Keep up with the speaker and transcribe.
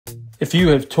If you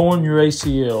have torn your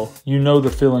ACL, you know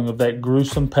the feeling of that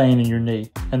gruesome pain in your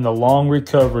knee and the long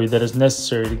recovery that is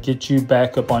necessary to get you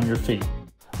back up on your feet.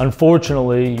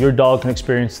 Unfortunately, your dog can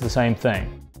experience the same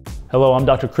thing. Hello, I'm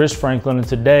Dr. Chris Franklin, and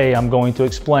today I'm going to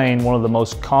explain one of the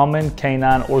most common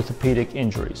canine orthopedic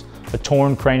injuries, a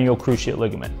torn cranial cruciate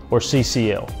ligament, or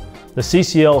CCL. The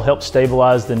CCL helps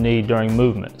stabilize the knee during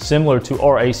movement, similar to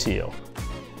our ACL.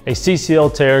 A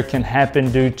CCL tear can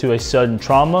happen due to a sudden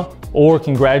trauma or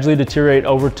can gradually deteriorate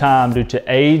over time due to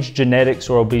age, genetics,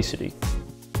 or obesity.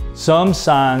 Some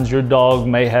signs your dog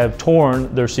may have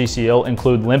torn their CCL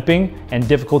include limping and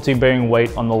difficulty bearing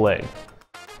weight on the leg.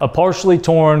 A partially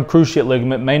torn cruciate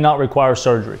ligament may not require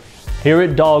surgery. Here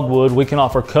at Dogwood, we can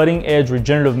offer cutting-edge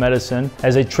regenerative medicine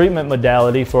as a treatment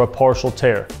modality for a partial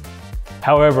tear.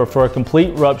 However, for a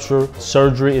complete rupture,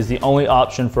 surgery is the only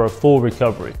option for a full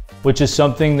recovery, which is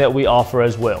something that we offer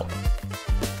as well.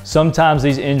 Sometimes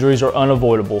these injuries are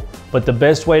unavoidable, but the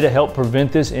best way to help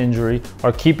prevent this injury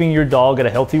are keeping your dog at a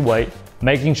healthy weight,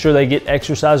 making sure they get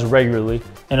exercise regularly,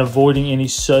 and avoiding any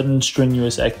sudden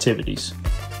strenuous activities.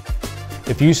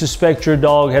 If you suspect your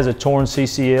dog has a torn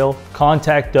CCL,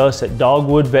 contact us at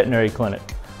Dogwood Veterinary Clinic.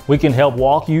 We can help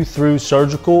walk you through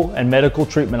surgical and medical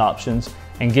treatment options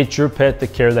and get your pet the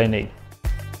care they need.